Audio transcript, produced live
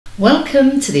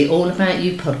Welcome to the All About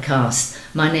You podcast.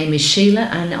 My name is Sheila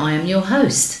and I am your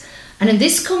host. And in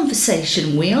this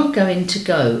conversation, we are going to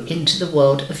go into the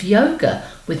world of yoga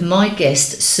with my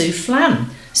guest, Sue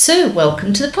Flamm. Sue,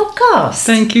 welcome to the podcast.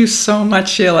 Thank you so much,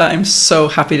 Sheila. I'm so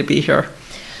happy to be here.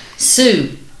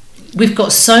 Sue, we've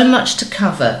got so much to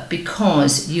cover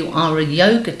because you are a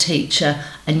yoga teacher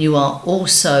and you are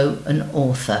also an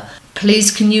author.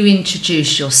 Please, can you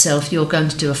introduce yourself? You're going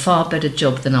to do a far better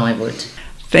job than I would.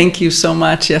 Thank you so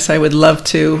much. Yes, I would love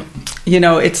to. You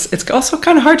know, it's also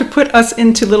kind of hard to put us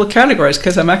into little categories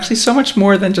because I'm actually so much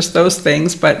more than just those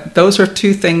things, but those are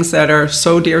two things that are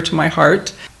so dear to my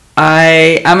heart.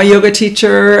 I am a yoga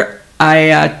teacher.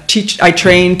 I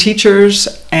train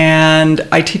teachers, and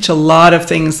I teach a lot of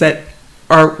things that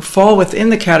fall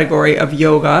within the category of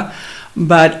yoga,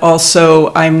 but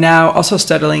also I'm now also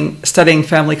studying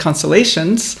family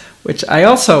constellations, which I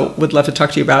also would love to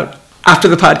talk to you about after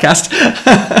the podcast.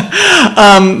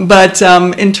 But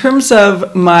in terms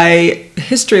of my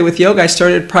history with yoga, I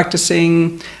started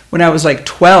practicing when I was like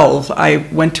 12. I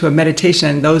went to a meditation.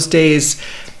 In those days,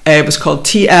 it was called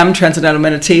TM, Transcendental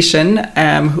Meditation,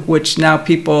 which now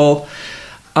people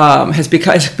has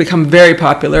become very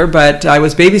popular. But I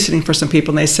was babysitting for some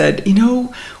people, and they said, you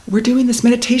know, we're doing this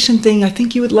meditation thing. I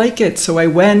think you would like it. So I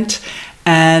went,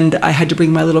 and I had to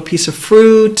bring my little piece of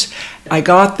fruit. I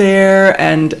got there,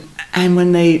 and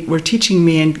when they were teaching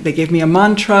me, and they gave me a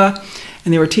mantra,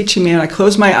 and they were teaching me, and I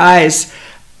closed my eyes,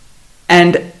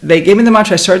 and they gave me the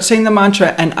mantra. I started saying the mantra,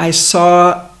 and I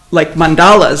saw like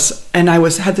mandalas, and I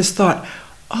had this thought,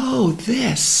 oh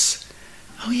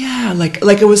yeah,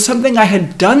 like it was something I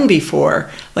had done before,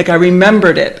 like I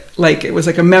remembered it, like it was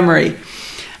like a memory.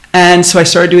 And so I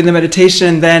started doing the meditation.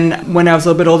 And then when I was a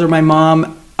little bit older, my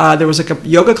mom, there was like a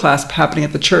yoga class happening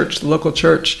at the church, the local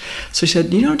church. So she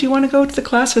said, you know, do you want to go to the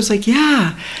class? I was like,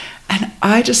 yeah. And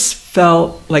I just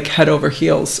felt like head over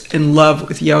heels in love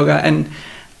with yoga. And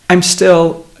I'm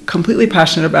still completely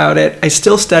passionate about it. I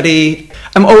still study.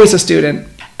 I'm always a student.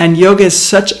 And yoga is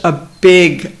such a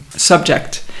big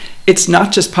subject. It's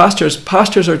not just postures.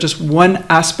 Postures are just one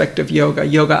aspect of yoga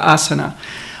asana.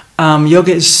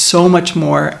 Yoga is so much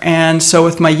more. And so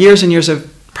with my years and years of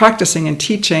practicing and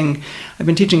teaching, I've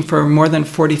been teaching for more than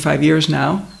 45 years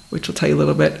now, which will tell you a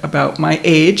little bit about my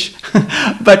age,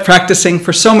 but practicing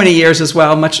for so many years as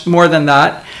well, much more than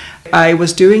that. I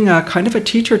was doing a kind of a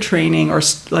teacher training or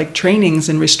like trainings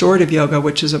in restorative yoga,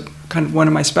 which is a kind of one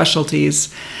of my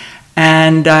specialties.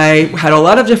 And I had a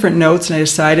lot of different notes, and I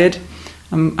decided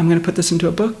I'm going to put this into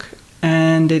a book.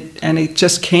 And it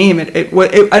just came.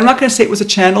 I'm not going to say it was a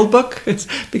channeled book, it's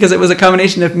because it was a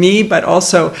combination of me, but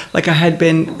also like I had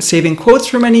been saving quotes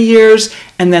for many years,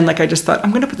 and then like I just thought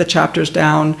I'm going to put the chapters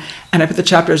down, and I put the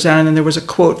chapters down, and then there was a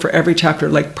quote for every chapter,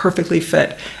 like perfectly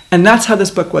fit. And that's how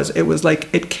this book was. It was like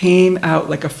it came out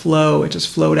like a flow. It just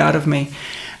flowed out of me.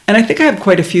 And I think I have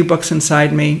quite a few books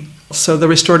inside me. So the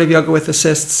Restorative Yoga with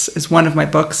Assists is one of my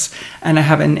books, and I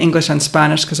have it in English and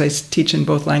Spanish because I teach in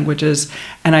both languages,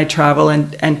 and I travel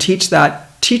and teach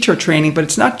that teacher training. But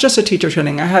it's not just a teacher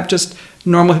training. I have just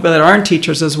normal people that aren't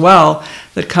teachers as well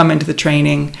that come into the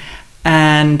training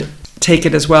and take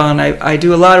it as well. And I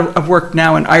do a lot of work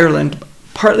now in Ireland,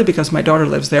 partly because my daughter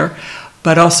lives there,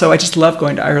 but also I just love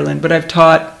going to Ireland. But I've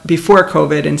taught before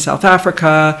COVID in South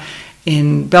Africa,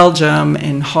 in Belgium,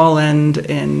 in Holland,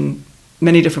 in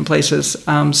many different places.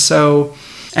 And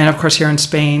of course here in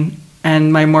Spain.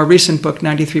 And my more recent book,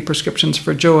 93 Prescriptions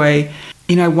for Joy,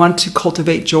 you know, I want to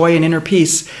cultivate joy and inner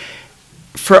peace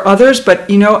for others. But,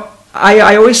 you know,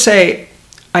 I always say,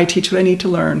 I teach what I need to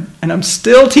learn. And I'm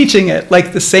still teaching it,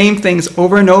 like the same things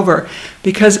over and over,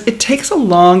 because it takes a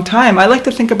long time. I like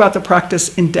to think about the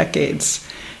practice in decades.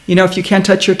 You know, if you can't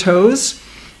touch your toes,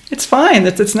 it's fine.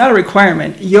 It's not a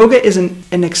requirement. Yoga isn't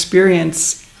an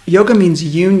experience. Yoga means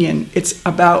union. It's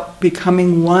about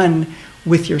becoming one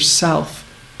with yourself,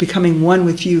 becoming one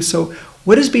with you. So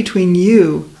what is between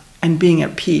you and being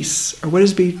at peace? Or what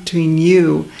is between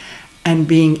you and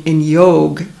being in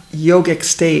yogic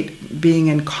state, being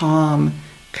in calm,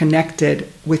 connected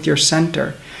with your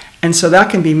center? And so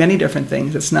that can be many different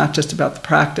things. It's not just about the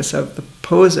practice of the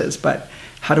poses, but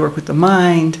how to work with the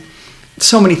mind.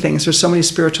 So many things. There's so many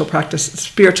spiritual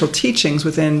teachings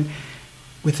within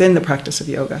the practice of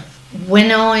yoga.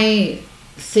 When I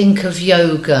think of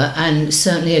yoga, and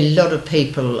certainly a lot of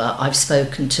people I've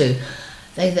spoken to,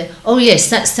 they think, oh yes,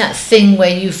 that's that thing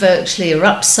where you virtually are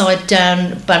upside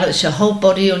down, balance your whole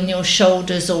body on your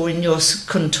shoulders or in your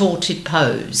contorted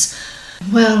pose.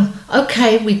 Well,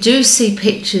 okay, we do see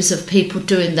pictures of people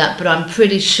doing that, but I'm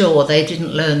pretty sure they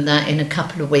didn't learn that in a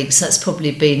couple of weeks. That's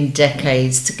probably been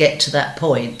decades to get to that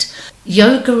point.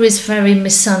 yoga is very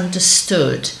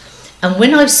misunderstood. And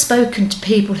when I've spoken to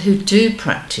people who do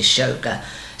practice yoga,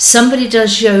 somebody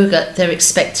does yoga, they're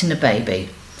expecting a baby,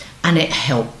 and it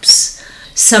helps.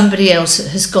 Somebody else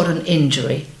has got an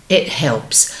injury, it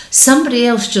helps. Somebody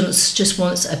else just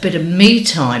wants a bit of me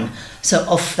time, so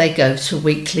off they go to a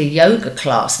weekly yoga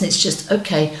class, and it's just,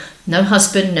 okay, no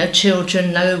husband, no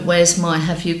children, no where's my,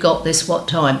 have you got this, what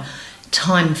time?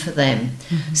 Time for them.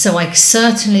 Mm-hmm. So I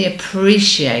certainly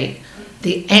appreciate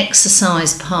the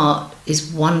exercise part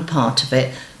is one part of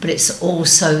it, but it's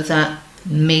also that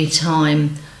me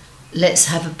time, let's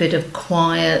have a bit of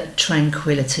quiet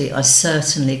tranquility. I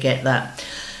certainly get that.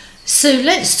 So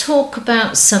let's talk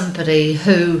about somebody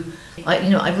who,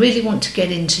 I really want to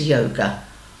get into yoga.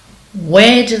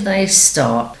 Where do they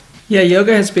start? Yeah,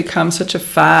 yoga has become such a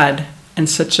fad and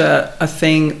such a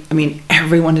thing. I mean,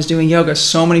 everyone is doing yoga.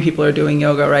 So many people are doing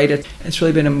yoga, right? It's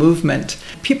really been a movement.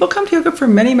 People come to yoga for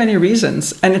many, many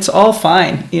reasons, and it's all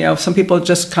fine. Some people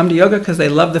just come to yoga because they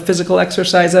love the physical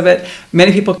exercise of it.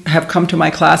 Many people have come to my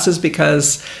classes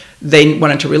because they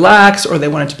wanted to relax, or they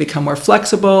wanted to become more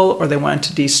flexible, or they wanted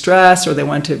to de-stress, or they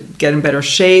wanted to get in better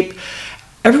shape.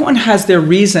 Everyone has their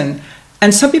reason.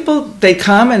 And some people, they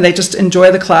come and they just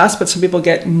enjoy the class, but some people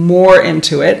get more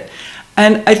into it.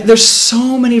 And there's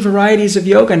so many varieties of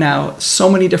yoga now, so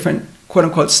many different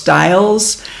quote-unquote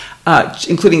styles,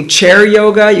 including chair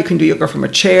yoga. You can do yoga from a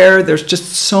chair. There's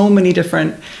just so many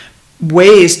different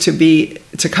ways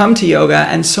to come to yoga,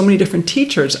 and so many different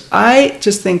teachers. I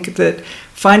just think that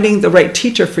finding the right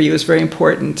teacher for you is very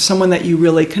important. Someone that you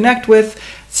really connect with,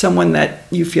 someone that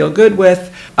you feel good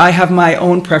with. I have my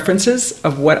own preferences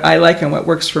of what I like and what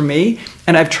works for me,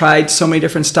 and I've tried so many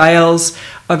different styles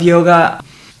of yoga.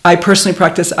 I personally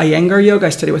practice Iyengar yoga. I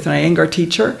study with an Iyengar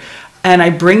teacher, and I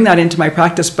bring that into my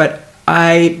practice, but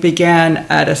I began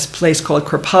at a place called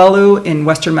Kripalu in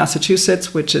Western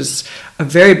Massachusetts, which is a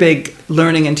very big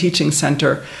learning and teaching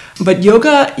center. But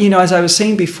yoga, as I was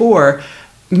saying before,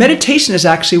 meditation is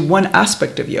actually one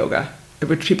aspect of yoga,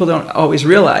 which people don't always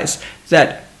realize,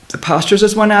 that the postures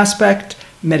is one aspect,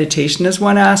 meditation is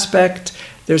one aspect.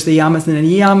 There's the yamas and the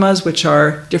niyamas, which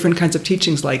are different kinds of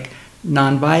teachings like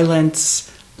nonviolence,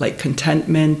 like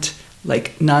contentment,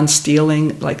 like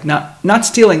non-stealing, like not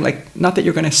stealing, like not that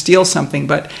you're going to steal something,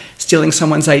 but stealing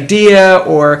someone's idea,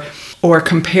 or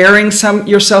comparing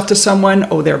yourself to someone,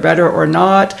 oh, they're better or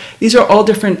not. These are all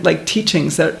different like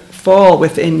teachings that fall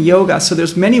within yoga. So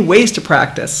there's many ways to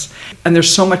practice, and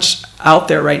there's so much out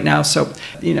there right now. So,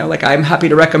 like I'm happy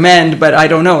to recommend, but I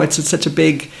don't know, it's such a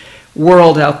big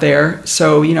world out there.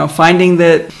 So, finding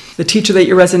the teacher that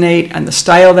you resonate and the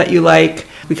style that you like,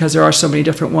 because there are so many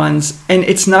different ones. And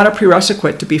it's not a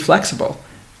prerequisite to be flexible.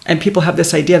 And people have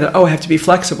this idea that, oh, I have to be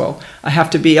flexible. I have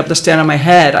to be able to stand on my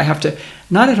head.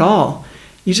 Not at all.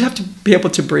 You just have to be able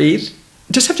to breathe.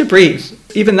 Just have to breathe.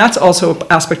 Even that's also an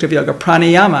aspect of yoga.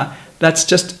 Pranayama, that's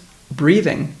just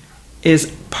breathing,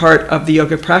 is part of the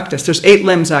yoga practice. There's 8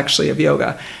 limbs actually of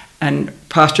yoga. And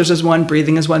postures is one,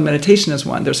 breathing is one, meditation is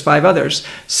one. There's 5 others.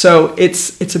 So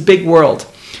it's a big world.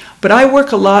 But I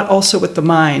work a lot also with the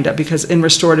mind, because in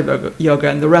restorative yoga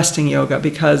and the resting yoga,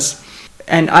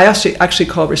 and I actually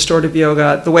call restorative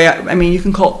yoga the way, you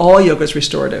can call all yogas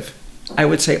restorative. I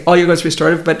would say all yoga is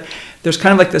restorative, but there's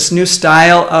kind of like this new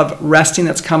style of resting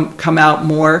that's come out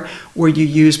more, where you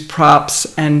use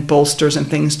props and bolsters and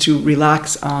things to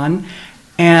relax on.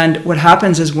 And what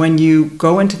happens is when you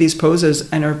go into these poses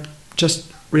and are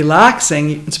just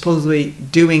relaxing and supposedly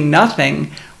doing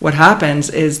nothing, what happens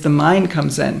is the mind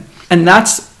comes in. And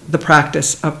that's the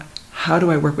practice of, how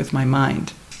do I work with my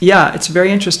mind? Yeah, it's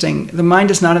very interesting. The mind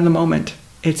is not in the moment.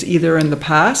 It's either in the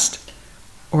past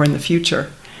or in the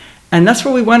future. And that's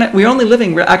where we're only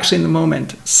living, we're actually in the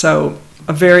moment. So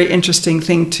a very interesting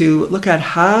thing to look at,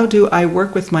 how do I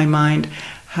work with my mind?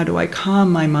 How do I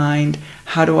calm my mind?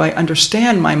 How do I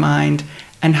understand my mind?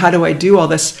 And how do I do all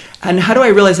this? And how do I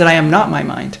realize that I am not my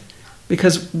mind?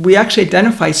 Because we actually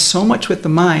identify so much with the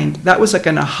mind. That was like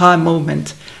an aha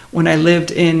moment when I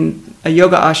lived in a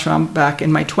yoga ashram back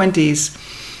in my 20s,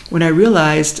 when I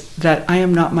realized that I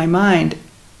am not my mind,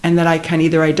 and that I can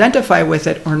either identify with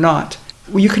it or not.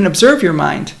 You can observe your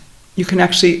mind. You can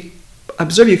actually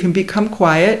observe. You can become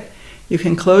quiet. You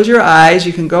can close your eyes.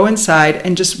 You can go inside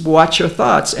and just watch your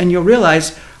thoughts. And you'll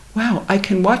realize, wow, I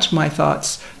can watch my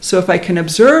thoughts. So if I can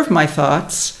observe my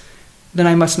thoughts, then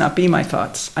I must not be my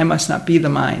thoughts. I must not be the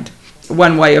mind.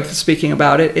 One way of speaking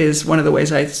about it is, one of the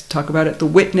ways I talk about it, the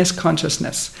witness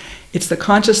consciousness. It's the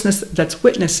consciousness that's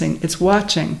witnessing. It's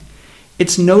watching.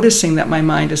 It's noticing that my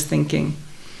mind is thinking.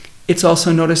 It's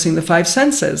also noticing the 5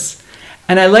 senses.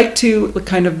 And I like to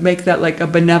kind of make that like a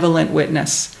benevolent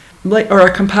witness. or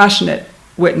a compassionate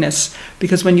witness,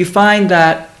 because when you find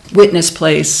that witness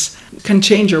place can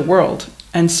change your world.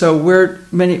 And so we're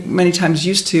many times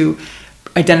used to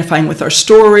identifying with our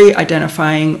story,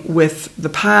 identifying with the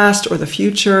past or the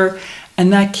future,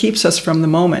 and that keeps us from the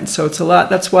moment. So it's a lot.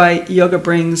 That's why yoga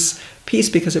brings peace,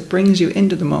 because it brings you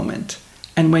into the moment.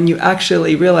 And when you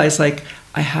actually realize, like,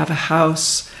 I have a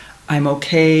house, I'm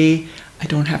okay, I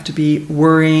don't have to be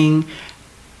worrying,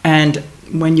 and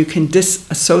when you can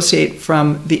disassociate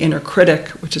from the inner critic,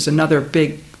 which is another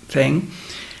big thing,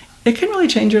 it can really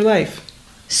change your life.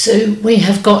 So we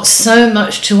have got so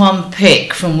much to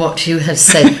unpick from what you have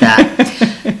said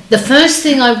that. The first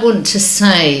thing I want to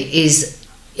say is,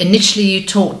 initially you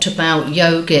talked about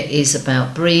yoga is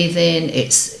about breathing,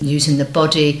 it's using the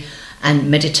body, and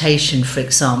meditation, for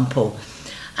example.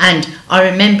 And I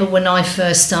remember when I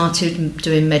first started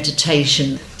doing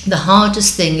meditation, the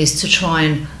hardest thing is to try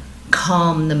and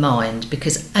calm the mind,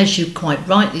 because as you quite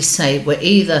rightly say, we're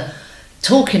either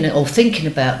talking or thinking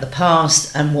about the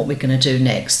past and what we're going to do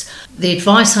next. The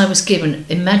advice I was given,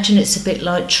 imagine it's a bit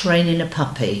like training a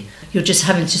puppy. You're just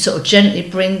having to sort of gently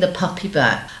bring the puppy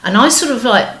back. And I sort of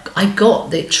I got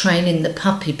the training the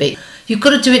puppy bit. You've got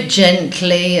to do it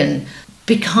gently and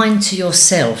be kind to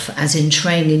yourself, as in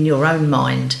training your own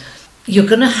mind. You're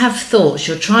going to have thoughts.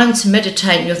 You're trying to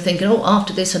meditate and you're thinking, oh,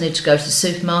 after this I need to go to the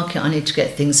supermarket, I need to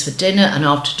get things for dinner, and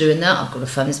after doing that I've got to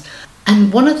find this.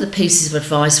 And one of the pieces of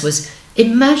advice was,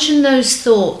 imagine those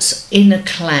thoughts in a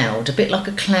cloud, a bit like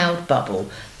a cloud bubble.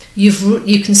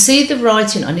 You can see the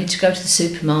writing, I need to go to the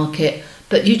supermarket,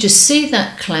 but you just see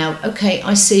that cloud, okay,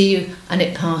 I see you, and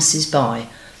it passes by.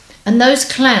 And those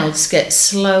clouds get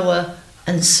slower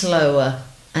and slower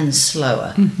and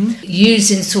slower. Mm-hmm.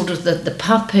 Using sort of the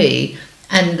puppy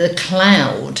and the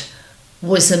cloud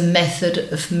was a method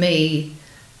of me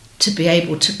to be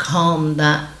able to calm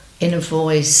that inner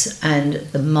voice and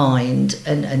the mind,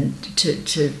 and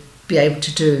to be able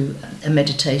to do a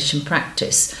meditation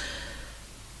practice.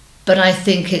 But I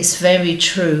think it's very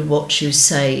true what you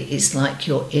say is like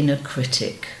your inner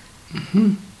critic.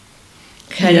 Mm-hmm.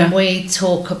 Can we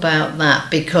talk about that?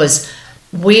 Because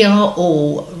we are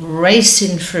all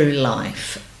racing through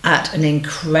life at an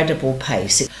incredible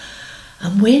pace.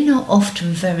 And we're not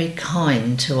often very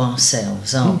kind to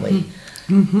ourselves, are we?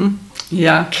 Mm-hmm.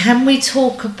 Yeah. Can we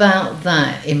talk about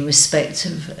that in respect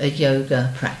of a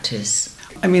yoga practice?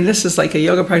 I mean, this is like a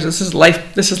yoga practice.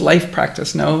 This is life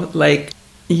practice, no? Like,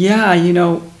 yeah,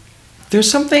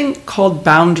 there's something called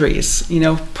boundaries,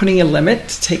 putting a limit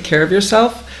to take care of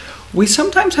yourself. We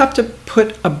sometimes have to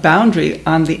put a boundary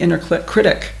on the inner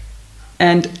critic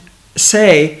and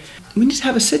say, we need to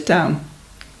have a sit down.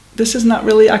 This is not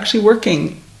really actually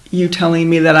working. You telling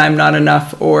me that I'm not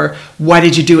enough, or why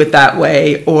did you do it that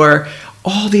way, or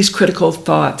all these critical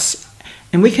thoughts.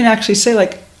 And we can actually say,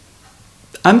 like,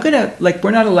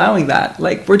 we're not allowing that.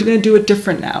 Like, we're going to do it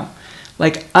different now.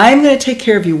 Like, I'm going to take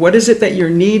care of you. What is it that you're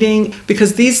needing?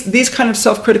 Because these kind of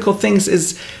self-critical things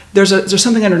there's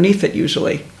something underneath it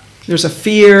usually. There's a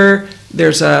fear,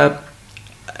 there's a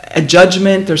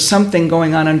judgment, there's something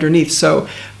going on underneath. So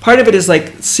part of it is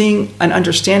like seeing and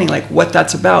understanding like what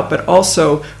that's about, but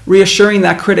also reassuring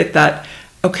that critic that,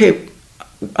 okay,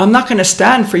 I'm not going to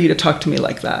stand for you to talk to me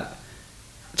like that.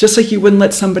 Just like you wouldn't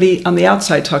let somebody on the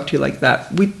outside talk to you like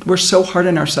that. We're so hard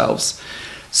on ourselves.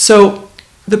 So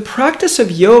the practice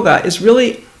of yoga is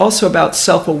really also about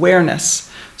self-awareness.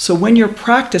 So when you're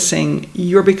practicing,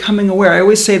 you're becoming aware. I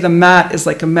always say the mat is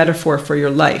like a metaphor for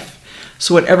your life.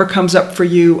 So whatever comes up for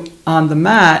you on the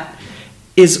mat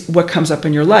is what comes up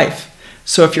in your life.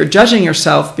 So if you're judging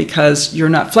yourself because you're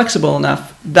not flexible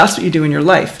enough, that's what you do in your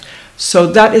life. So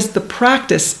that is the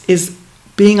practice, is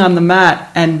being on the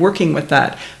mat and working with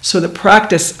that. So the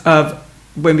practice of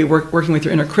when we working with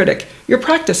your inner critic, you're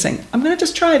practicing. I'm going to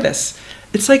just try this.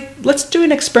 It's like, let's do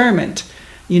an experiment.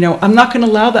 I'm not going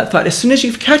to allow that thought. As soon as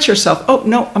you catch yourself, oh,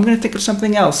 no, I'm going to think of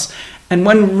something else. And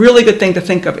one really good thing to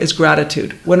think of is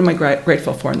gratitude. What am I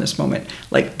grateful for in this moment?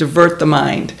 Like, divert the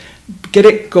mind. Get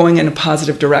it going in a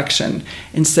positive direction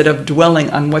instead of dwelling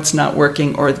on what's not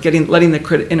working or letting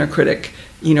the inner critic,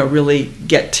 really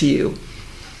get to you.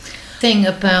 Thing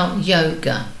about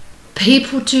yoga.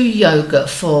 People do yoga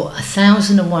for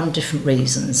 1,001 different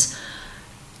reasons.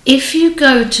 If you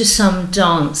go to some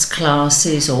dance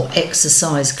classes or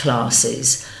exercise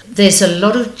classes, there's a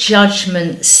lot of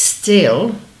judgment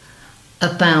still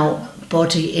about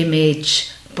body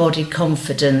image, body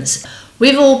confidence.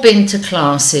 We've all been to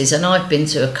classes, and I've been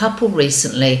to a couple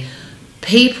recently.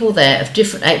 People there of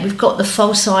different age. We've got the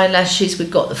false eyelashes, we've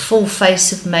got the full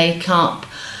face of makeup,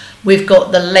 we've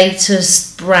got the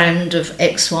latest brand of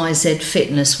XYZ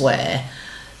fitness wear.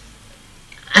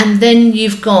 And then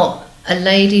you've got a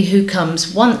lady who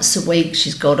comes once a week.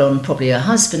 She's got on probably her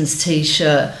husband's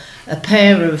t-shirt, a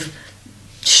pair of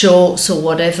shorts or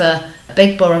whatever,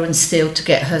 beg, borrow and steal to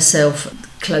get herself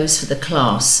clothes for the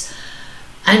class.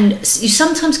 And you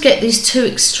sometimes get these two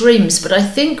extremes, but I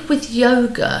think with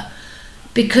yoga,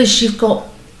 because you've got,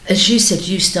 as you said,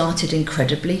 you started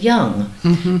incredibly young.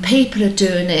 Mm-hmm. People are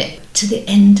doing it to the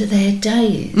end of their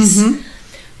days. Mm-hmm.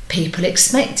 People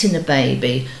expecting a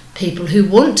baby, people who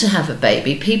want to have a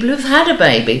baby, people who've had a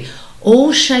baby,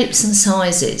 all shapes and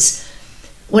sizes.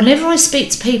 Whenever I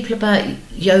speak to people about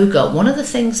yoga, one of the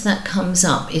things that comes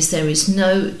up is there is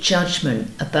no judgment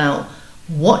about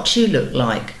what you look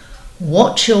like,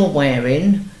 what you're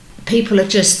wearing. People are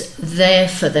just there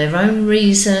for their own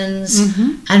reasons,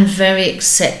 mm-hmm. and very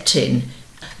accepting.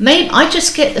 Maybe I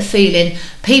just get the feeling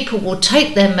people will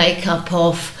take their makeup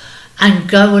off and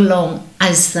go along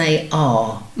as they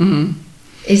are. Mm-hmm.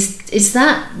 Is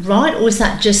that right, or is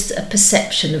that just a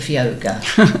perception of yoga?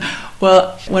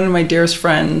 Well, one of my dearest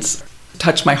friends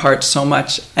touched my heart so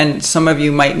much, and some of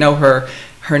you might know her.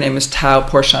 Her name is Tao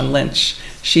Porchon Lynch.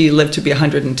 She lived to be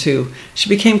 102. She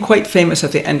became quite famous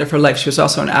at the end of her life. She was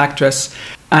also an actress.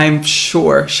 I'm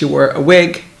sure she wore a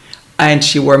wig and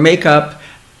she wore makeup.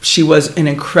 She was an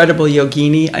incredible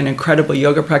yogini, an incredible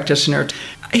yoga practitioner.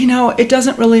 You know, it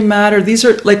doesn't really matter. These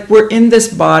are like, we're in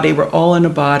this body, we're all in a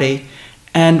body.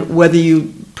 And whether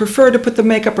you prefer to put the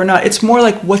makeup or not, it's more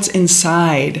like what's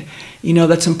inside, you know,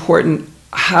 that's important,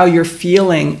 how you're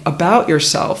feeling about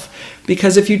yourself.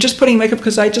 Because if you're just putting makeup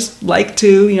because I just like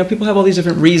to, you know, people have all these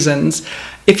different reasons.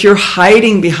 If you're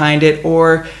hiding behind it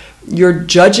or you're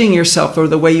judging yourself or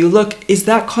the way you look, is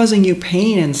that causing you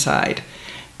pain inside?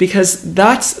 Because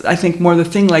that's, I think, more the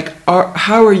thing, like,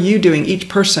 how are you doing, each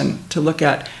person, to look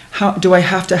at, how do I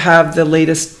have to have the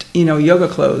latest, you know, yoga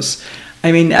clothes?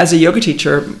 I mean, as a yoga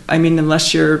teacher, I mean,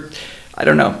 unless you're, I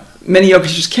don't know, many yoga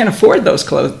teachers can't afford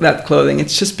that clothing.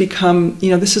 It's just become, you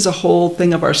know, this is a whole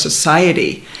thing of our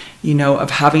society, you know, of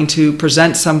having to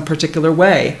present some particular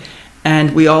way.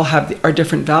 And we all have our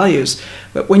different values.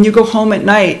 But when you go home at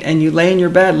night and you lay in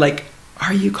your bed, like,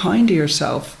 are you kind to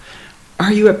yourself?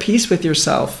 Are you at peace with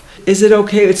yourself? Is it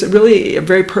okay? It's really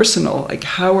very personal. Like,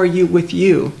 how are you with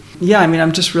you? Yeah, I mean,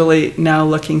 I'm just really now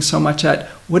looking so much at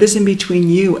what is in between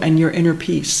you and your inner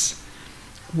peace.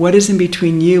 What is in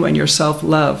between you and your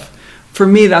self-love? For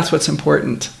me, that's what's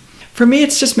important. For me,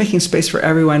 it's just making space for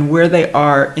everyone where they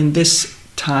are in this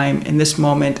time, in this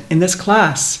moment, in this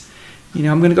class. You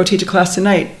know, I'm going to go teach a class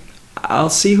tonight. I'll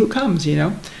see who comes, you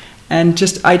know. And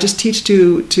I just teach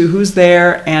to who's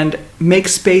there and make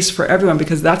space for everyone,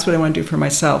 because that's what I want to do for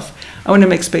myself. I want to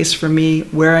make space for me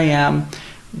where I am,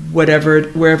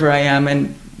 wherever I am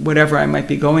and whatever I might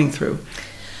be going through.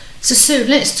 So Sue,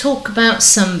 let's talk about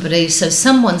somebody. So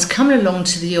someone's coming along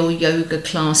to your yoga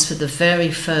class for the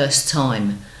very first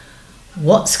time.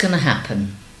 What's going to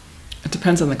happen? It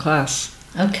depends on the class.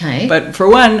 Okay. But for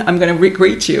one, I'm going to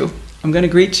greet you. I'm going to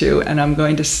greet you and I'm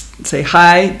going to say,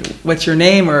 hi, what's your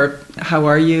name, or how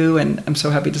are you? And I'm so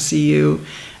happy to see you.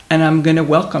 And I'm going to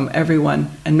welcome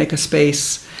everyone and make a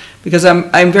space, because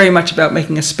I'm very much about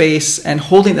making a space and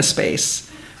holding the space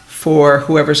for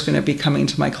whoever's going to be coming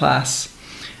to my class.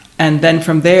 And then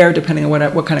from there, depending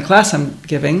on what kind of class I'm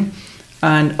giving,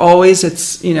 and always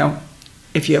it's, you know,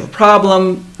 if you have a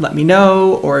problem, let me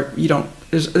know, or you don't.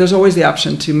 There's always the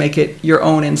option to make it your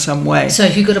own in some way. So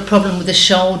if you've got a problem with a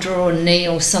shoulder or a knee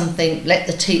or something, let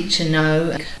the teacher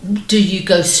know. Do you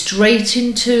go straight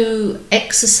into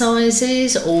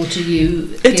exercises, or do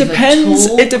you It depends.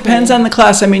 It depends on the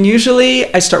class. I mean,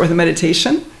 usually I start with a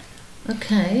meditation.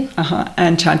 Okay.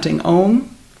 And chanting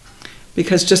Om,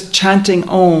 because just chanting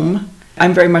Om,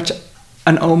 I'm very much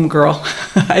an Om girl.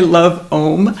 I love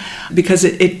Om because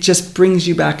it just brings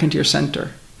you back into your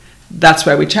center. That's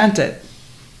why we chant it.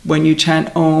 When you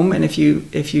chant Om, and if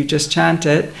you just chant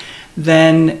it,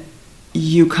 then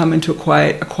you come into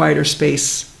a quieter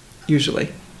space usually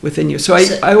within you. So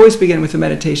I always begin with a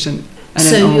meditation and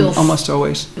an Om, almost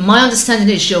always. My understanding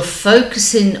is you're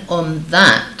focusing on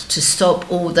that to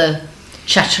stop all the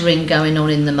chattering going on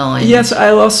in the mind. Yes,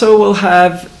 I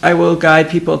will guide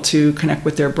people to connect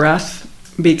with their breath,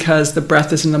 because the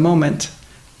breath is in the moment.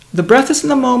 The breath is in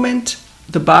the moment,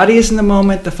 the body is in the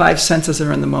moment, the five senses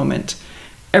are in the moment.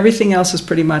 Everything else is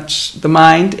pretty much, the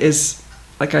mind is,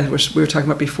 like we were talking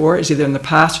about before, is either in the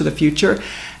past or the future.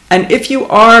 And if you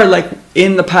are like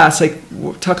in the past, like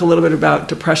we'll talk a little bit about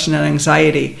depression and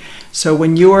anxiety. So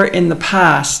when you're in the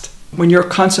past, when you're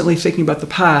constantly thinking about the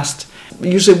past,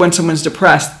 usually when someone's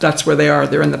depressed, that's where they are,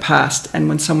 they're in the past. And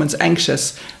when someone's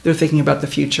anxious, they're thinking about the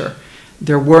future.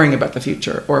 they're worrying about the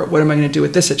future, or what am I going to do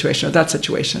with this situation or that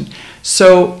situation.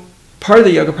 So part of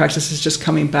the yoga practice is just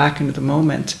coming back into the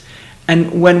moment.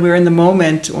 And when we're in the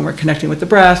moment, when we're connecting with the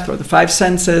breath or the five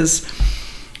senses,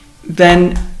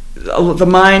 then the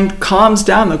mind calms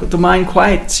down, the mind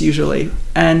quiets usually.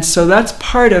 And so that's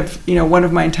part of, one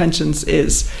of my intentions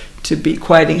is to be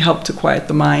help to quiet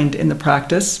the mind in the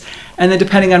practice. And then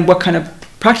depending on what kind of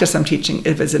practice I'm teaching,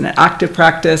 if it's an active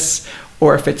practice,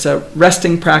 or if it's a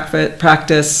resting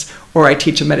practice, or I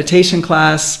teach a meditation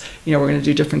class, we're going to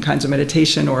do different kinds of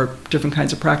meditation or different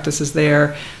kinds of practices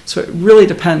there. So it really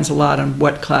depends a lot on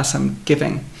what class I'm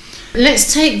giving.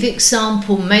 Let's take the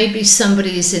example, maybe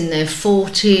somebody is in their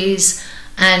 40s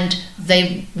and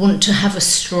they want to have a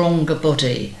stronger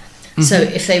body. Mm-hmm. So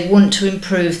if they want to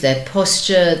improve their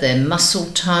posture, their muscle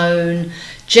tone,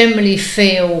 generally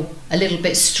feel a little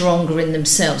bit stronger in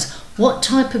themselves, what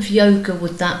type of yoga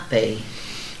would that be?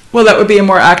 Well, that would be a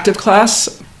more active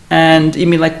class. And you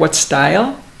mean like what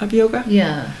style of yoga?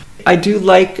 Yeah. I do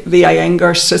like the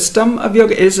Iyengar system of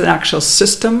yoga. It is an actual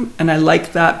system, and I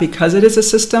like that because it is a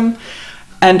system.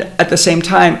 And at the same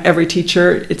time, every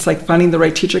teacher, it's like finding the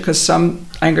right teacher, because some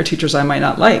Iyengar teachers I might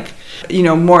not like.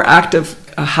 More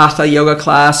active, a hatha yoga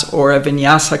class or a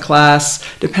vinyasa class,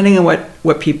 depending on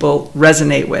what people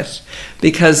resonate with.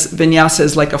 Because vinyasa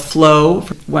is like a flow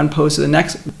from one pose to the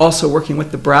next, also working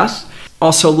with the breath,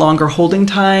 also longer holding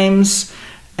times,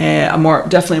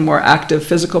 definitely a more active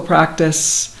physical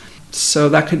practice. So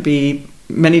that could be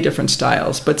many different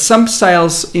styles. But some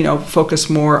styles, focus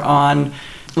more on,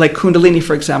 like Kundalini,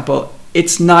 for example.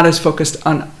 It's not as focused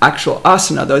on actual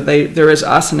asana, though there is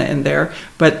asana in there,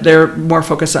 but they're more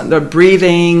focused on the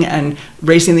breathing and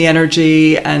raising the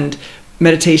energy and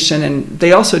meditation. And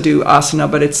they also do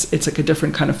asana, but it's like a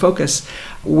different kind of focus,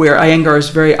 where Iyengar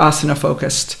is very asana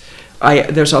focused.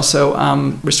 There's also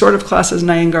restorative classes in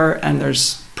Iyengar, and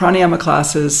there's pranayama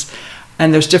classes,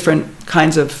 and there's different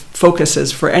kinds of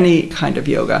focuses for any kind of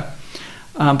yoga.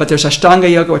 But there's Ashtanga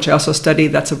yoga, which I also study.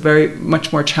 That's a very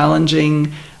much more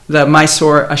challenging, the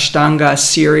Mysore Ashtanga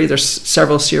series. There's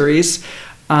several series,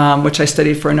 which I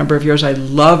studied for a number of years. I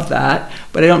love that,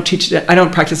 but I don't teach it. I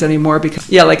don't practice it anymore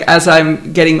because, like as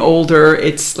I'm getting older,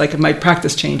 it's like my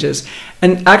practice changes.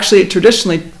 And actually,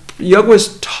 traditionally, yoga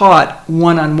was taught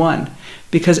one-on-one,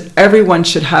 because everyone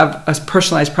should have a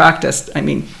personalized practice.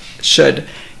 Should.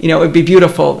 It would be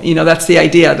beautiful. That's the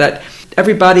idea, that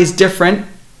everybody's different.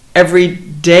 Every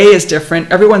day is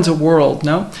different. Everyone's a world,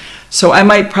 no? So I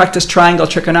might practice triangle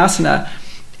trikonasana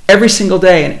every single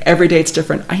day, and every day it's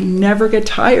different. I never get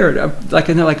tired of,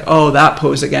 and they're like, oh, that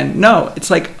pose again. No, it's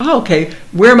like, oh, okay,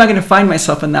 where am I going to find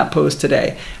myself in that pose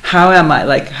today? How am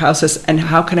I? How's this? And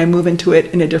how can I move into it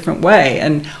in a different way?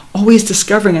 And always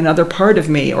discovering another part of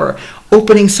me, or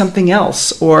opening something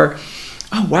else, or,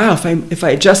 oh, wow, if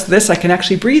I adjust this, I can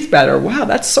actually breathe better. Wow,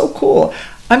 that's so cool.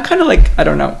 I'm kind of I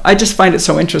don't know. I just find it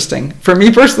so interesting. For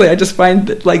me personally, I just find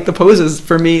that, the poses,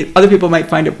 for me, other people might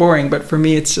find it boring, but for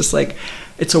me, it's just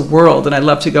it's a world, and I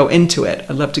love to go into it.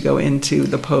 I love to go into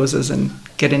the poses and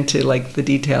get into the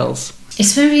details.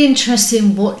 It's very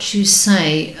interesting what you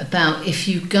say about if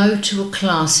you go to a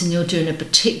class and you're doing a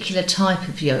particular type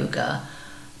of yoga,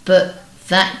 but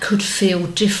that could feel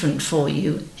different for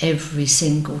you every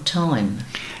single time.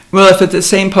 Well, if it's the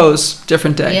same pose,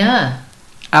 different day. Yeah.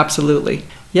 Absolutely.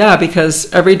 Yeah,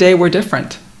 because every day we're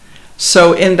different.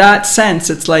 So in that sense,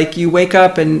 it's like you wake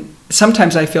up, and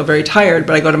sometimes I feel very tired,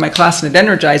 but I go to my class and it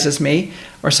energizes me.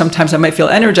 Or sometimes I might feel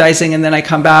energizing, and then I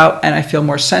come out and I feel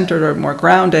more centered or more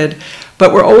grounded.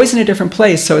 But we're always in a different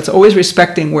place, so it's always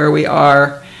respecting where we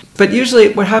are. But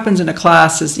usually what happens in a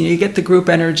class is, you get the group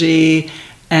energy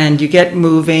and you get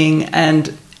moving,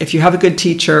 and if you have a good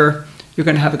teacher, you're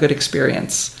going to have a good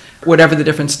experience. Whatever the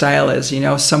different style is,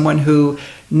 someone who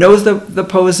knows the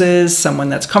poses, someone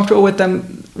that's comfortable with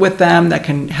them, that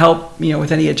can help,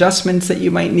 with any adjustments that you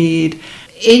might need.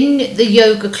 In the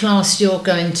yoga class you're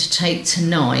going to take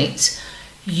tonight,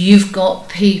 you've got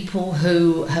people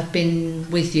who have been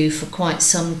with you for quite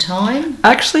some time?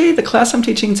 Actually, the class I'm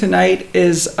teaching tonight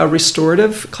is a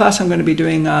restorative class. I'm going to be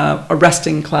doing a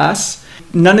resting class.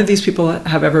 None of these people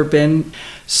have ever been.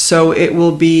 So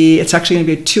it's actually going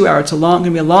to be 2 hours. It's going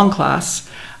to be a long class,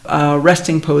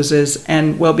 resting poses.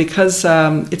 And because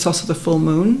it's also the full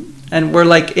moon, and we're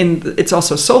it's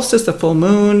also solstice, the full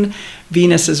moon,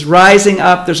 Venus is rising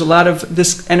up. There's a lot of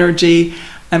this energy.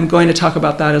 I'm going to talk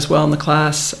about that as well in the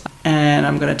class. And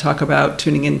I'm going to talk about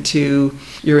tuning into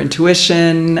your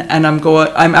intuition. And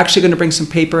I'm actually going to bring some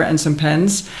paper and some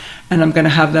pens. And I'm going to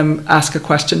have them ask a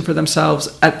question for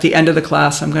themselves. At the end of the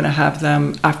class, I'm going to have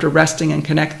them, after resting and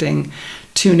connecting,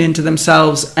 tune into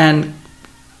themselves and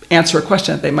answer a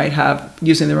question that they might have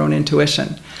using their own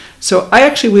intuition. So I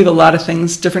actually weave a lot of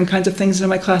things, different kinds of things in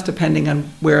my class, depending on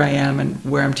where I am and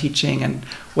where I'm teaching and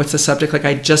what's the subject. Like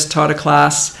I just taught a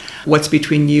class, what's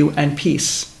between you and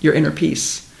peace, your inner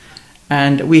peace.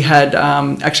 And we had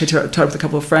actually taught with a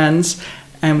couple of friends,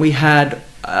 and we had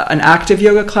an active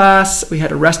yoga class, we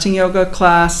had a resting yoga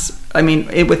class. I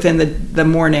mean, within the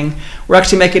morning. We're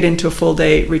actually making it into a full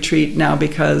day retreat now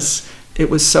because it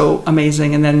was so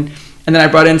amazing. And then I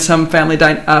brought in some family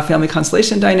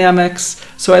constellation dynamics.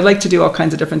 So I like to do all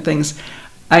kinds of different things.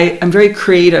 I'm very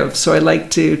creative, so I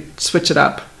like to switch it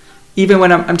up. Even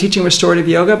when I'm teaching restorative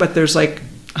yoga, but there's like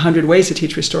 100 ways to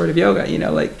teach restorative yoga,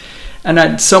 and I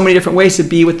had so many different ways to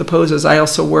be with the poses. I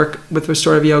also work with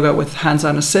restorative yoga with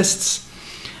hands-on assists.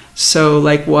 So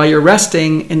like while you're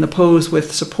resting in the pose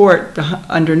with support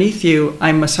underneath you,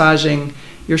 I'm massaging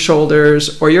your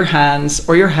shoulders or your hands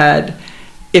or your head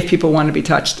if people want to be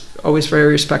touched. Always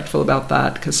very respectful about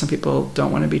that because some people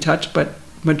don't want to be touched, but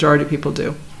majority of people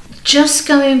do. Just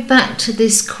going back to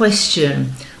this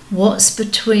question, what's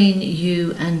between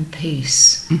you and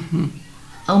peace? Mm-hmm.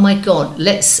 Oh my God,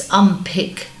 let's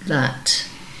unpick that.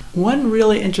 One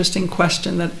really interesting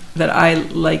question that I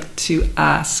like to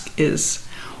ask is,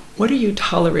 what are you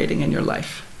tolerating in your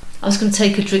life? I was going to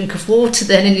take a drink of water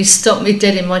then and you stopped me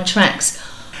dead in my tracks.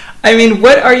 I mean,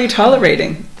 what are you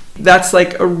tolerating? That's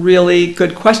like a really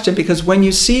good question, because when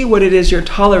you see what it is you're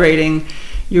tolerating,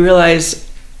 you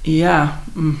realize, yeah,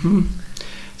 mm-hmm.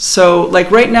 So like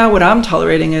right now what I'm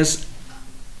tolerating is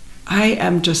I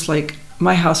am just like,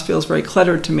 my house feels very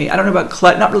cluttered to me. I don't know about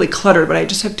not really cluttered, but I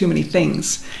just have too many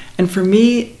things. And for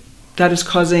me, that is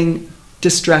causing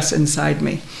distress inside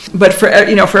me. But for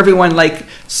everyone, like,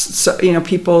 so,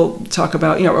 people talk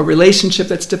about, a relationship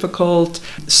that's difficult,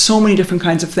 so many different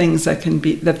kinds of things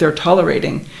that they're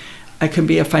tolerating. It can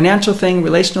be a financial thing,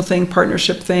 relational thing,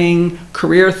 partnership thing,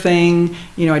 career thing.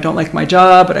 I don't like my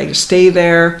job, but I just stay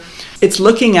there. It's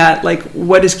looking at like,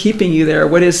 what is keeping you there?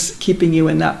 What is keeping you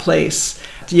in that place?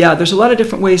 Yeah, there's a lot of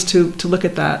different ways to look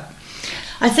at that.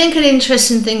 I think an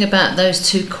interesting thing about those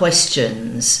two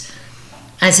questions,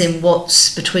 as in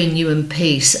what's between you and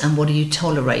peace and what are you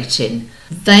tolerating,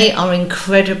 they are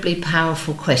incredibly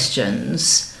powerful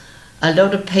questions. A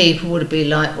lot of people would be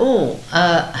like,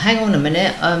 hang on a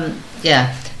minute.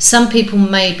 Some people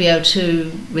may be able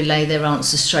to relay their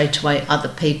answers straight away. Other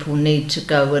people need to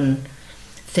go and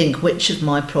think which of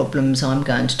my problems I'm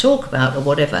going to talk about or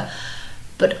whatever.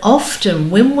 But often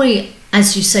when we,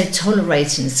 as you say,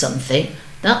 tolerating something,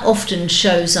 that often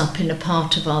shows up in a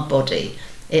part of our body.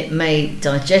 It may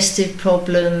digestive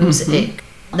problems.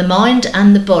 Mm-hmm. The mind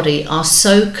and the body are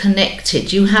so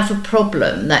connected. You have a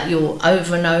problem that you're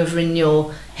over and over in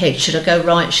your head. Should I go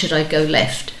right? Should I go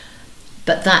left?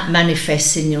 But that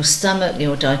manifests in your stomach,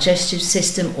 your digestive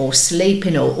system, or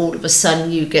sleeping, or all of a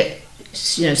sudden you get,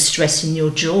 stress in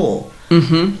your jaw.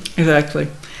 Mm-hmm. Exactly.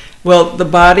 Well, the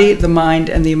body, the mind,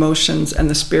 and the emotions and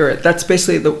the spirit, that's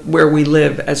basically where we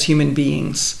live as human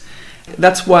beings.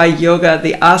 That's why yoga,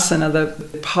 the asana,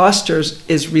 the postures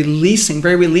is releasing,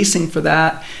 very releasing for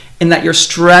that, in that you're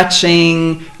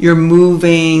stretching, you're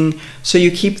moving, so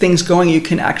you keep things going. You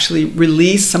can actually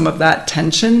release some of that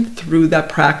tension through that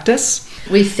practice.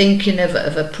 We're thinking of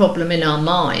a problem in our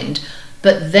mind,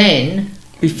 but then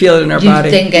we feel it in our body.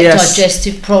 You then get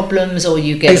digestive problems, or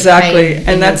you get exactly, pain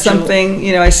and that's something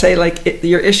I say, like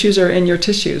your issues are in your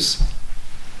tissues.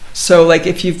 So, like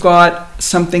if you've got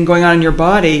something going on in your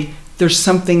body, there's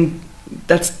something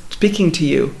that's speaking to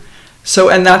you. So,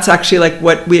 and that's actually like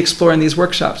what we explore in these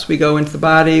workshops. We go into the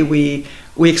body, we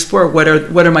explore what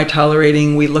am I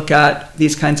tolerating. We look at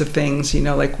these kinds of things,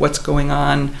 like what's going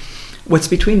on. What's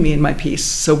between me and my peace.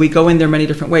 So we go in there many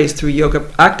different ways, through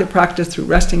yoga active practice, through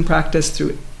resting practice,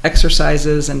 through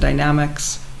exercises and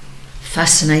dynamics.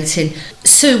 Fascinating.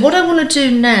 Sue, what I want to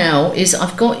do now is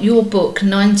I've got your book,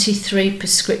 93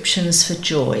 Prescriptions for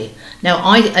Joy. Now,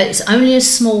 it's only a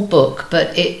small book,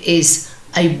 but it is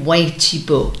a weighty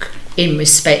book in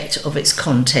respect of its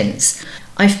contents.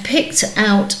 I've picked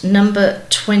out number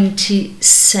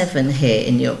 27 here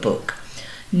in your book.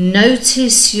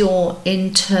 Notice your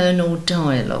internal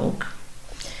dialogue.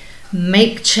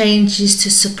 Make changes to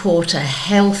support a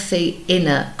healthy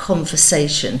inner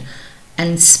conversation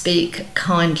and speak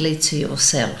kindly to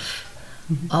yourself.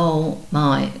 Mm-hmm. Oh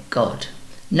my God.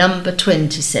 Number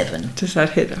 27. Does that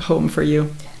hit home for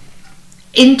you?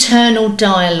 Internal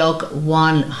dialogue,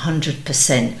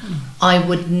 100%. I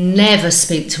would never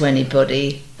speak to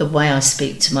anybody the way I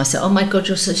speak to myself. Oh my God,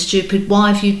 you're so stupid.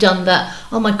 Why have you done that?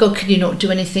 Oh my God, can you not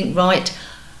do anything right?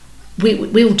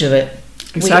 We all do it.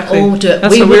 Exactly. We all do it.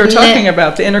 That's what we were talking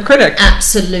about, the inner critic.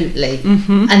 Absolutely.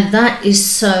 And that is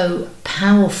so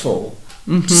powerful.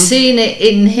 Seeing it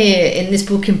in here, in this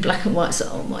book in black and white, it's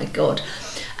like, oh my God.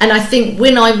 And I think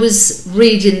when I was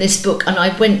reading this book and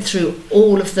I went through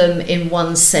all of them in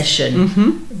one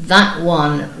session, that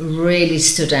one really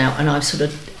stood out, and I've sort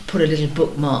of put a little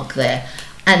bookmark there.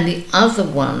 And the other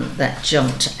one that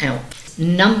jumped out,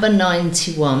 number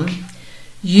 91,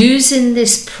 using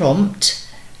this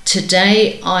prompt,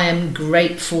 today I am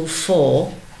grateful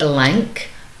for blank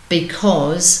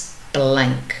because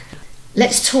blank.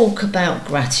 Let's talk about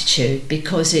gratitude,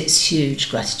 because it's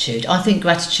huge, gratitude. I think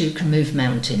gratitude can move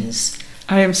mountains.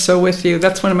 I am so with you.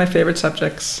 That's one of my favorite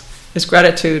subjects, is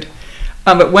gratitude.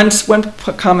 But one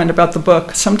comment about the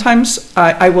book, sometimes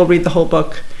I will read the whole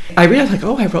book. I read it like,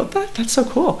 oh, I wrote that? That's so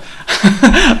cool.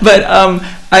 But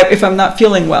if I'm not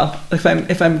feeling well,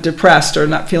 if I'm depressed or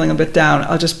not feeling a bit down,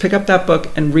 I'll just pick up that book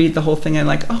and read the whole thing and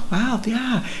like, oh, wow,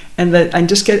 yeah. And I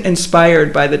just get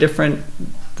inspired by the different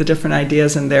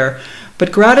ideas in there.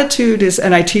 But gratitude is,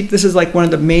 and I teach, this is like one of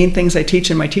the main things I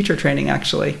teach in my teacher training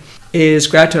actually, is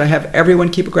gratitude. I have everyone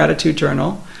keep a gratitude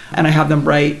journal, and I have them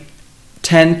write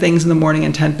 10 things in the morning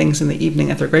and 10 things in the evening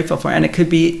that they're grateful for. And it could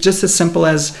be just as simple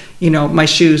as, my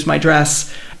shoes, my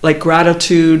dress, like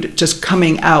gratitude just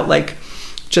coming out, like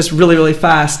just really, really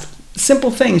fast. Simple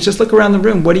things. Just look around the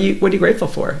room. What are you grateful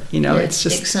for? It's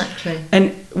just exactly.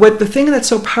 And the thing that's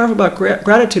so powerful about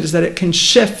gratitude is that it can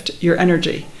shift your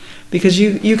energy, because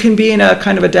you can be in a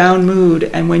kind of a down mood,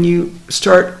 and when you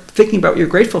start thinking about what you're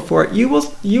grateful for, you will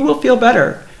feel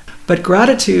better. But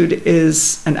gratitude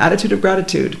is an attitude of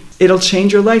gratitude. It'll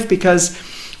change your life, because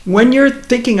when you're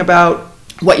thinking about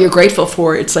what you're grateful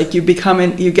for, it's like you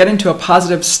get into a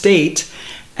positive state,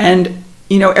 and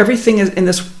everything is in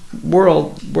this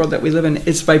world that we live in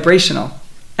is vibrational.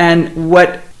 And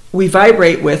what we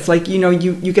vibrate with, like,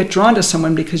 you get drawn to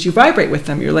someone because you vibrate with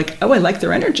them. You're like, oh, I like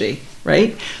their energy,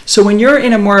 right? So when you're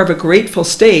in a more of a grateful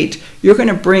state, you're going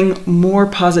to bring more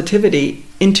positivity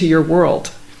into your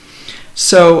world.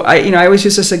 So I always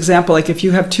use this example, like if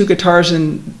you have two guitars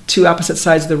in two opposite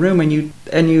sides of the room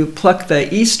and you pluck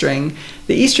the E string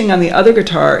on the other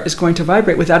guitar is going to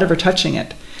vibrate without ever touching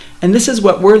it. And this is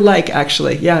what we're like,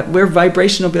 actually. Yeah, we're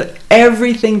vibrational, but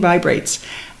everything vibrates.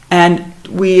 And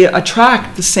we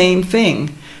attract the same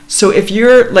thing. So if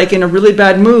you're like in a really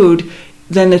bad mood,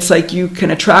 then it's like you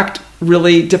can attract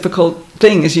really difficult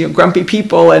things, grumpy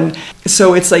people. And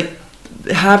so it's like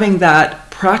having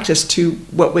that practice to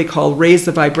what we call raise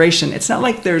the vibration. It's not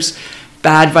like there's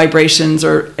bad vibrations,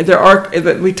 or there are,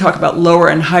 we talk about lower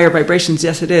and higher vibrations.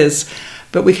 Yes, it is.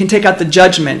 But we can take out the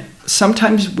judgment.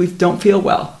 Sometimes we don't feel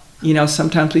well.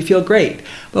 Sometimes we feel great.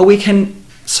 But we can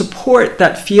support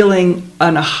that feeling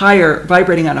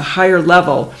vibrating on a higher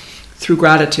level through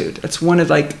gratitude. It's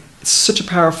such a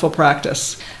powerful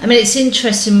practice. I mean, it's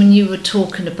interesting when you were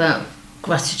talking about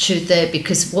gratitude there,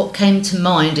 because what came to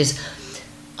mind is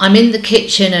I'm in the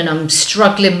kitchen and I'm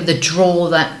struggling with a drawer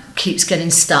that keeps getting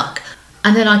stuck.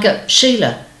 And then I go,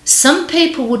 Sheila, some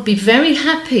people would be very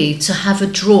happy to have a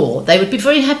drawer. They would be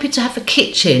very happy to have a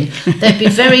kitchen. They'd be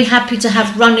very happy to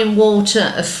have running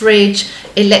water, a fridge,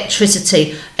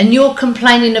 electricity. And you're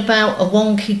complaining about a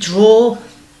wonky drawer.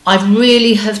 I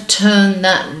really have turned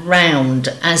that round,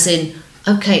 as in,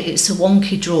 okay, it's a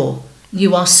wonky drawer.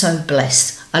 You are so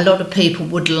blessed. A lot of people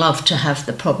would love to have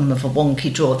the problem of a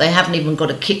wonky drawer. They haven't even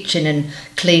got a kitchen and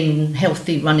clean,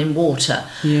 healthy running water.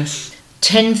 Yes.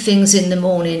 10 things in the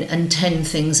morning and 10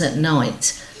 things at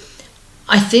night.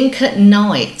 I think at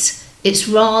night it's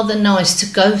rather nice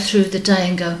to go through the day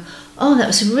and go, oh, that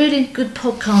was a really good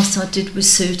podcast I did with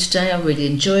Sue today. I really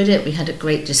enjoyed it. We had a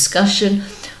great discussion.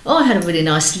 Oh, I had a really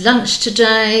nice lunch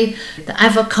today. The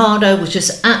avocado was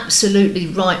just absolutely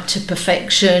ripe to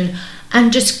perfection.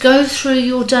 And just go through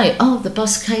your day. Oh, the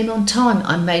bus came on time.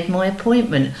 I made my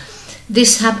appointment.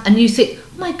 This happened. And you think,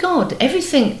 oh my God,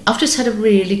 everything. I've just had a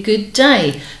really good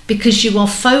day, because you are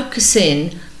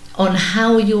focusing on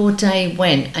how your day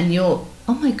went. And you're,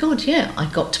 oh my God, yeah,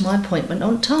 I got to my appointment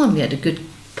on time. We had a good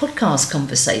podcast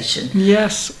conversation.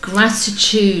 Yes.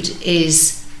 Gratitude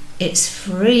it's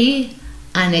free,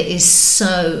 and it is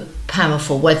so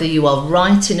powerful, whether you are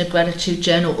writing a gratitude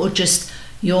journal or just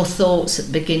your thoughts at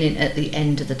the beginning, at the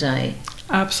end of the day.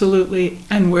 Absolutely.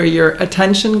 And where your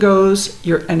attention goes,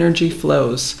 your energy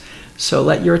flows. So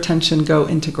let your attention go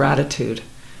into gratitude.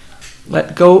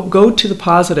 Go to the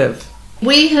positive.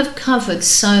 We have covered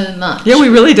so much. Yeah, we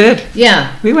really did.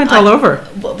 Yeah. We went all over.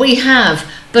 We have.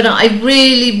 But I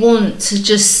really want to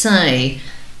just say,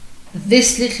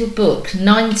 this little book,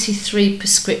 93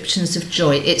 Prescriptions of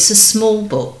Joy, it's a small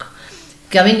book.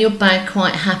 go in your bag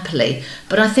quite happily.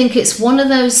 But I think it's one of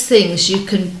those things you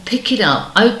can pick it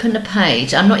up, open a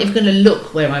page. I'm not even going to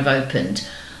look where I've opened.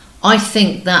 I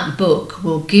think that book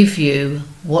will give you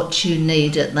what you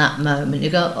need at that moment. You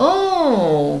go,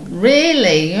 oh,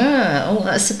 really? Yeah. Oh,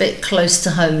 that's a bit close to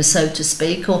home, so to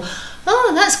speak. Or,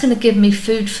 oh, that's going to give me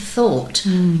food for thought.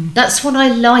 That's what I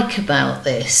like about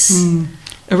this.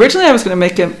 Originally, I was going to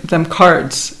make them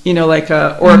cards, like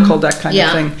a oracle deck kind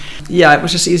of thing. Yeah, it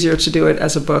was just easier to do it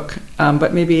as a book.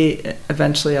 But maybe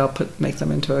eventually I'll make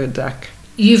them into a deck.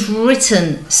 You've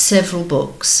written several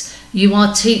books. You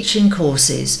are teaching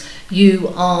courses.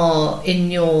 You are in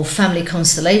your family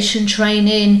constellation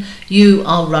training. You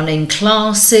are running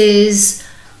classes.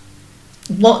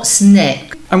 What's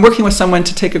next? I'm working with someone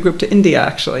to take a group to India,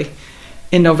 actually,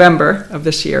 in November of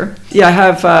this year. Yeah, I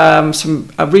have a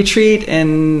retreat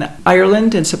in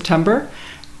Ireland in September,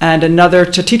 and another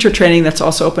teacher training that's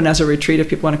also open as a retreat if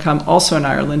people want to come, also in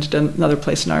Ireland, another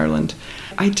place in Ireland.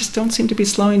 I just don't seem to be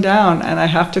slowing down, and I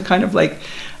have to kind of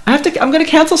I'm going to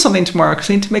cancel something tomorrow because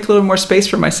I need to make a little more space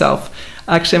for myself.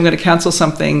 Actually, I'm going to cancel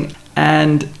something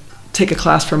and take a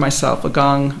class for myself, a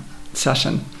gong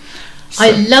session. So. I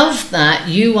love that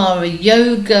you are a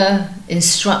yoga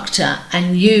instructor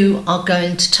and you are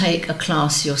going to take a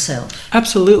class yourself.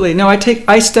 Absolutely. No,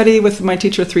 I study with my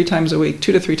teacher 3 times a week,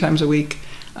 2 to 3 times a week.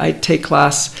 I take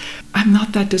class. I'm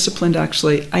not that disciplined,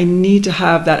 actually. I need to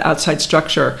have that outside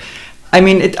structure. I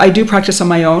mean, I do practice on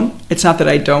my own. It's not that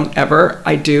I don't ever.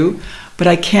 I do. But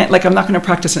I can't, I'm not going to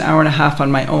practice an hour and a half on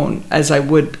my own as I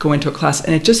would go into a class.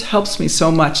 And it just helps me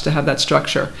so much to have that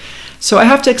structure. So I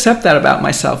have to accept that about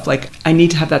myself. I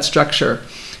need to have that structure.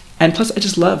 And plus,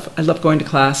 I love going to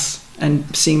class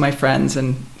and seeing my friends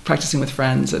and practicing with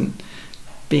friends and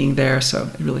being there. So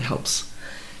it really helps.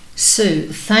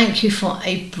 Sue, thank you for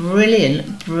a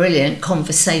brilliant, brilliant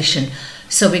conversation.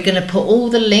 So we're going to put all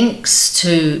the links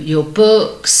to your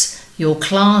books, your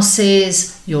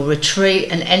classes, your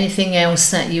retreat, and anything else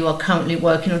that you are currently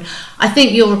working on. I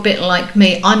think you're a bit like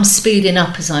me. I'm speeding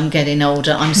up as I'm getting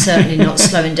older. I'm certainly not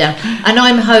slowing down. And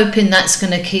I'm hoping that's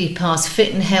going to keep us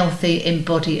fit and healthy in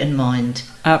body and mind.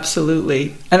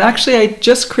 Absolutely. And actually, I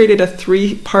just created a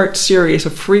 3-part series, a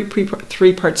free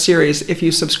 3-part series. If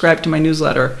you subscribe to my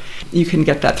newsletter, you can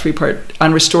get that 3-part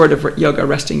on restorative yoga,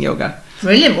 resting yoga.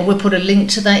 Brilliant. Well, we'll put a link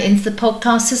to that into the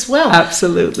podcast as well.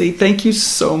 Absolutely. Thank you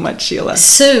so much, Sheila.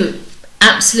 Sue,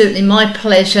 absolutely my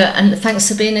pleasure. And thanks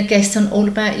for being a guest on All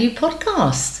About You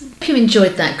podcast. Hope you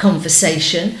enjoyed that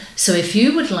conversation. So if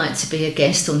you would like to be a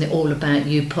guest on the All About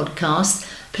You podcast,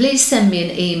 please send me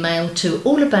an email to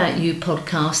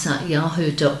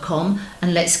allaboutyoupodcast@yahoo.com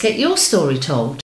and let's get your story told.